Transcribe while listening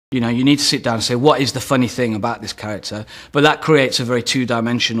You know, you need to sit down and say, what is the funny thing about this character? But that creates a very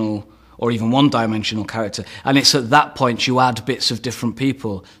two-dimensional or even one-dimensional character. And it's at that point you add bits of different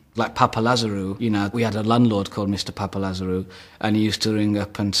people, like Papa Lazarou. You know, we had a landlord called Mr. Papa Lazarou, and he used to ring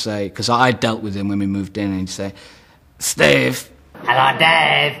up and say, because I dealt with him when we moved in, and he'd say, Steve. Hello,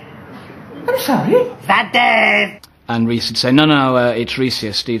 Dave. I'm sorry? Is that Dave? And Reese would say, no, it's Reese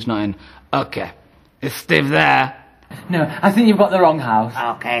here, Steve's not in. Okay, is Steve there? No, I think you've got the wrong house.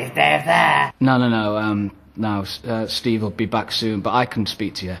 Okay, is Dave there? No, Steve will be back soon, but I can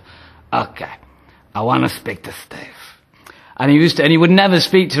speak to you. Okay, I want to speak to Steve. And he would never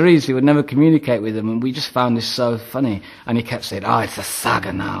speak to Reese, he would never communicate with him, and we just found this so funny. And he kept saying, oh, it's a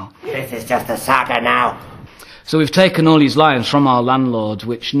saga now. This is just a saga now. So we've taken all these lines from our landlord,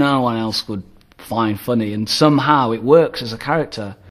 which no one else would find funny, and somehow it works as a character.